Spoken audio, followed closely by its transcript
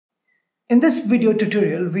In this video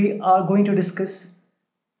tutorial, we are going to discuss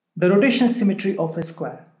the rotational symmetry of a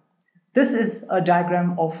square. This is a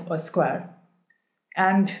diagram of a square,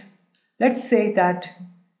 and let's say that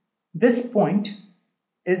this point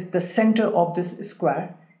is the center of this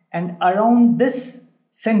square, and around this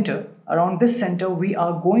center, we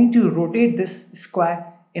are going to rotate this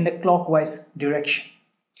square in the clockwise direction.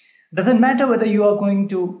 Doesn't matter whether you are going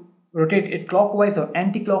to rotate it clockwise or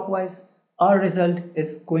anti-clockwise, our result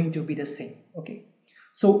is going to be the same. Okay,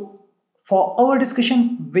 so for our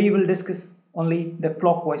discussion we will discuss only the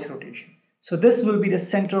clockwise rotation. So this will be the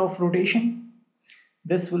center of rotation,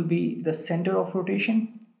 this will be the center of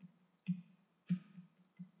rotation,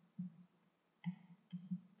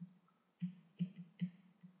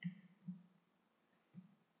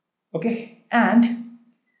 okay, and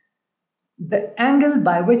the angle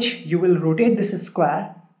by which you will rotate this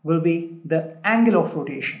square will be the angle of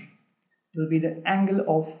rotation,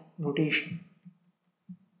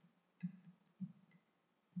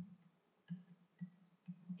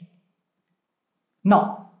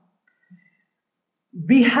 Now,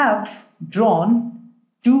 we have drawn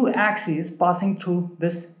two axes passing through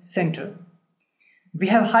this center. We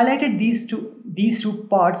have highlighted these two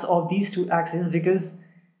parts of these two axes because,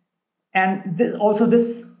 and this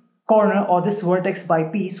corner or this vertex by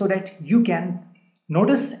P, so that you can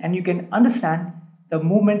notice and you can understand the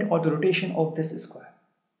movement or the rotation of this square.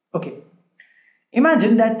 Okay,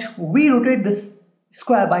 imagine that we rotate this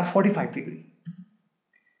square by 45 degree.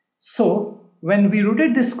 So when we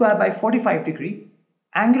rotate this square by 45 degree,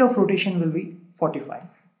 angle of rotation will be 45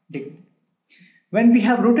 degree. When we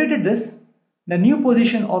have rotated this, the new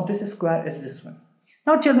position of this square is this one.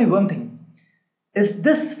 Now tell me one thing, is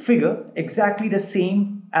this figure exactly the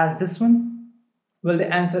same as this one? Well,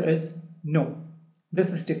 the answer is no,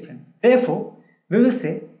 this is different. Therefore, we will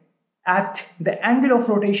say at the angle of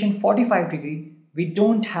rotation 45 degree, we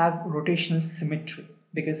don't have rotational symmetry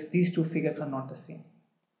because these two figures are not the same.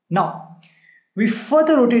 Now, we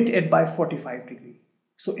further rotate it by 45 degree.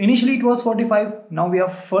 So initially it was 45, now we are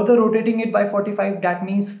further rotating it by 45. That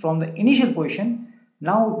means from the initial position,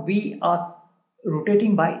 now we are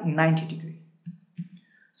rotating by 90 degree.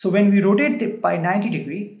 So when we rotate it by 90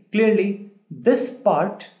 degree, clearly this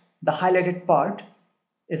part, the highlighted part,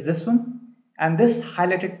 is this one, and this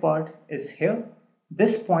highlighted part is here.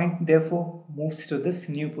 This point therefore moves to this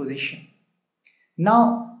new position.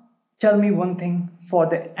 Now tell me one thing, for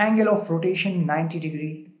the angle of rotation 90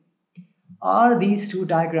 degree, are these two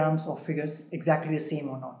diagrams or figures exactly the same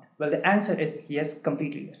or not? Well, the answer is yes,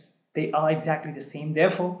 completely yes. They are exactly the same.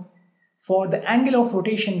 Therefore, for the angle of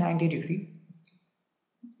rotation 90 degree,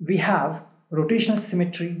 we have rotational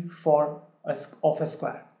symmetry of a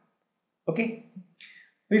square. Okay,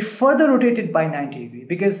 we further rotate it by 90 degree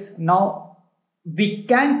because now we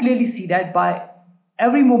can clearly see that by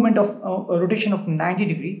every moment of a rotation of 90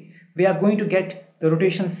 degree, we are going to get the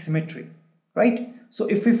rotational symmetry, right? So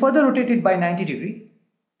if we further rotate it by 90 degree,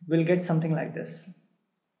 we'll get something like this,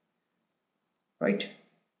 right?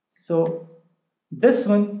 So this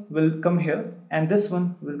one will come here and this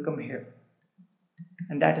one will come here,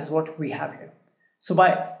 and that is what we have here. So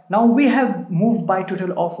by now we have moved by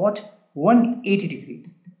total of what? 180 degree.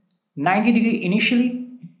 90 degree initially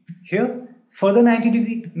here, further 90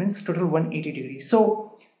 degree means total 180 degree.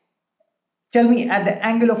 So tell me at the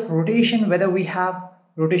angle of rotation whether we have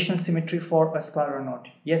rotational symmetry for a square or not.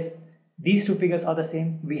 Yes, these two figures are the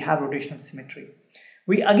same, we have rotational symmetry.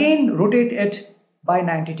 We again rotate it by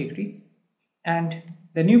 90 degree and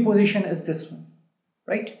the new position is this one,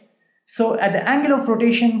 right? So at the angle of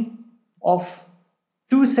rotation of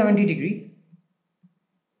 270 degree,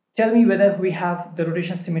 tell me whether we have the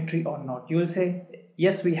rotational symmetry or not. You will say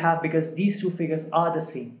yes, we have, because these two figures are the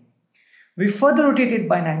same. We further rotate it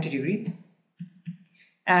by 90 degree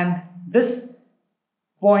and this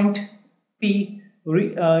point P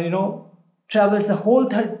travels the whole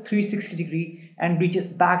 360 degree and reaches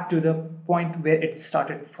back to the point where it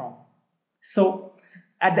started from. So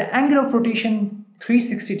at the angle of rotation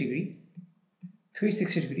 360 degree,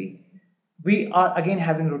 we are again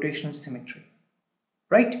having rotational symmetry,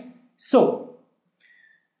 right? So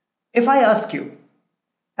if I ask you,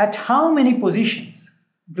 at how many positions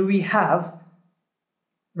do we have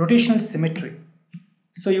rotational symmetry?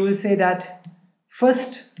 So you will say that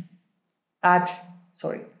first at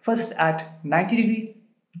 90 degree,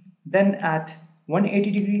 then at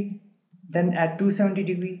 180 degree, then at 270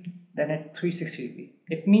 degree, then at 360 degree.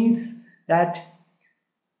 It means that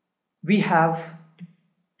we have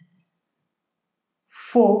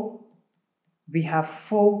four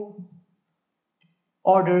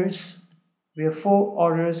orders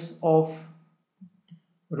of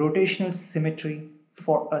rotational symmetry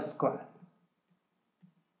for a square.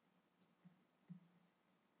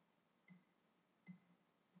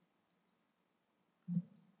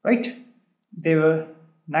 Right? They were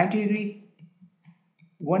 90 degree,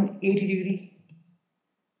 180 degree,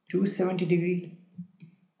 270 degree,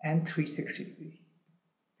 and 360 degree.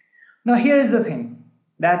 Now here is the thing,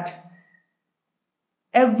 that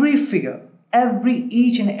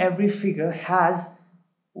each and every figure has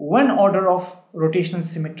one order of rotational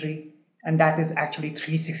symmetry, and that is actually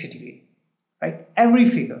 360 degree, right? Every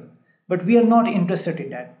figure. But we are not interested in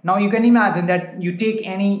that. Now you can imagine that you take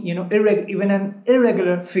any, even an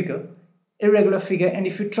irregular figure, and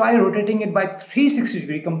if you try rotating it by 360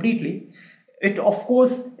 degree completely, it of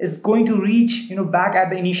course is going to reach, back at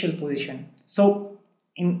the initial position. So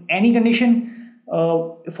in any condition,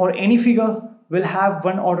 for any figure, we'll have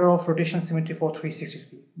one order of rotational symmetry for 360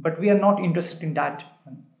 degree. But we are not interested in that.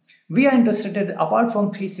 We are interested in, apart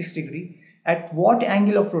from 360 degree, at what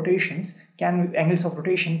angles of rotation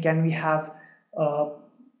can we have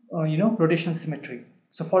rotational symmetry.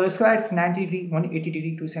 So for the square, it's 90 degree, 180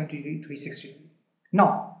 degree, 270 degree, 360 degree.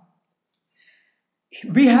 Now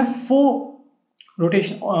we have four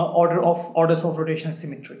orders of rotational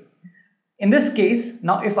symmetry. In this case,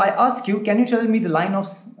 now if I ask you, can you tell me the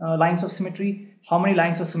lines of symmetry? How many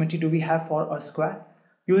lines of symmetry do we have for a square?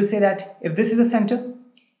 You will say that if this is the center,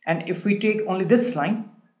 and if we take only this line,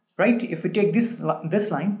 right? If we take this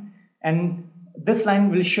line, and this line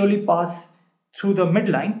will surely pass through the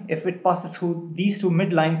midline. If it passes through these two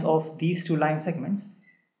midlines of these two line segments,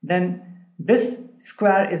 then this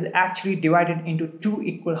square is actually divided into two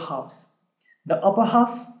equal halves. The upper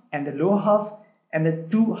half and the lower half, and the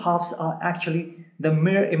two halves are actually the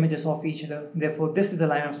mirror images of each other. Therefore, this is the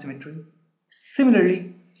line of symmetry.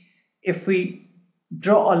 Similarly, if we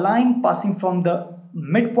draw a line passing from the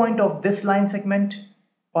midpoint of this line segment,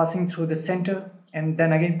 passing through the center, and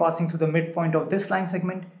then again passing through the midpoint of this line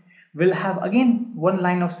segment, we'll have again one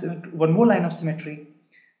more line of symmetry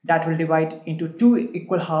that will divide into two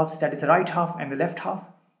equal halves, that is the right half and the left half,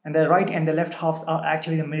 and the right and the left halves are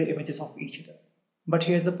actually the mirror images of each other. But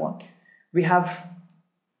here's the point, we have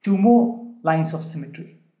two more lines of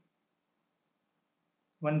symmetry.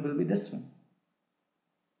 One will be this one.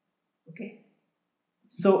 Okay,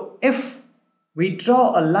 so if we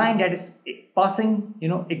draw a line that is passing,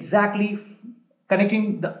 exactly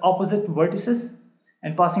connecting the opposite vertices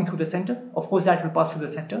and passing through the center, of course that will pass through the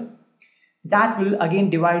center. That will again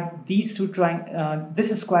divide these two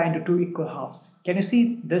this square into two equal halves. Can you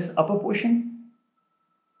see this upper portion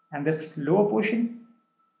and this lower portion?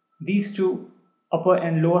 These two upper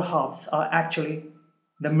and lower halves are actually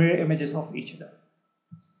the mirror images of each other.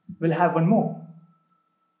 We'll have one more.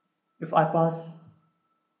 If I pass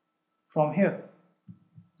from here,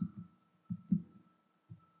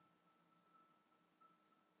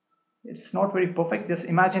 it's not very perfect. Just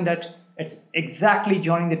imagine that it's exactly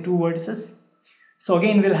joining the two vertices. So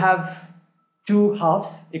again, we'll have two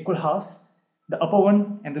halves, equal halves, the upper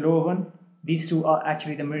one and the lower one. These two are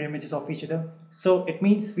actually the mirror images of each other. So it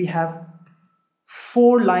means we have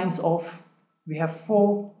four lines of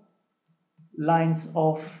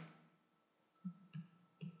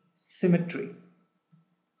symmetry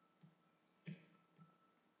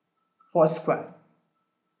for a square,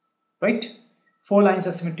 right? 4 lines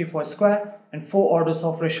of symmetry for a square and 4 orders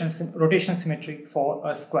of rotational symmetry for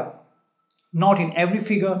a square. Not in every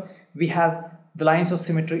figure we have the lines of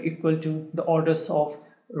symmetry equal to the orders of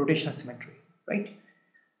rotational symmetry, right?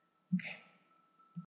 Okay.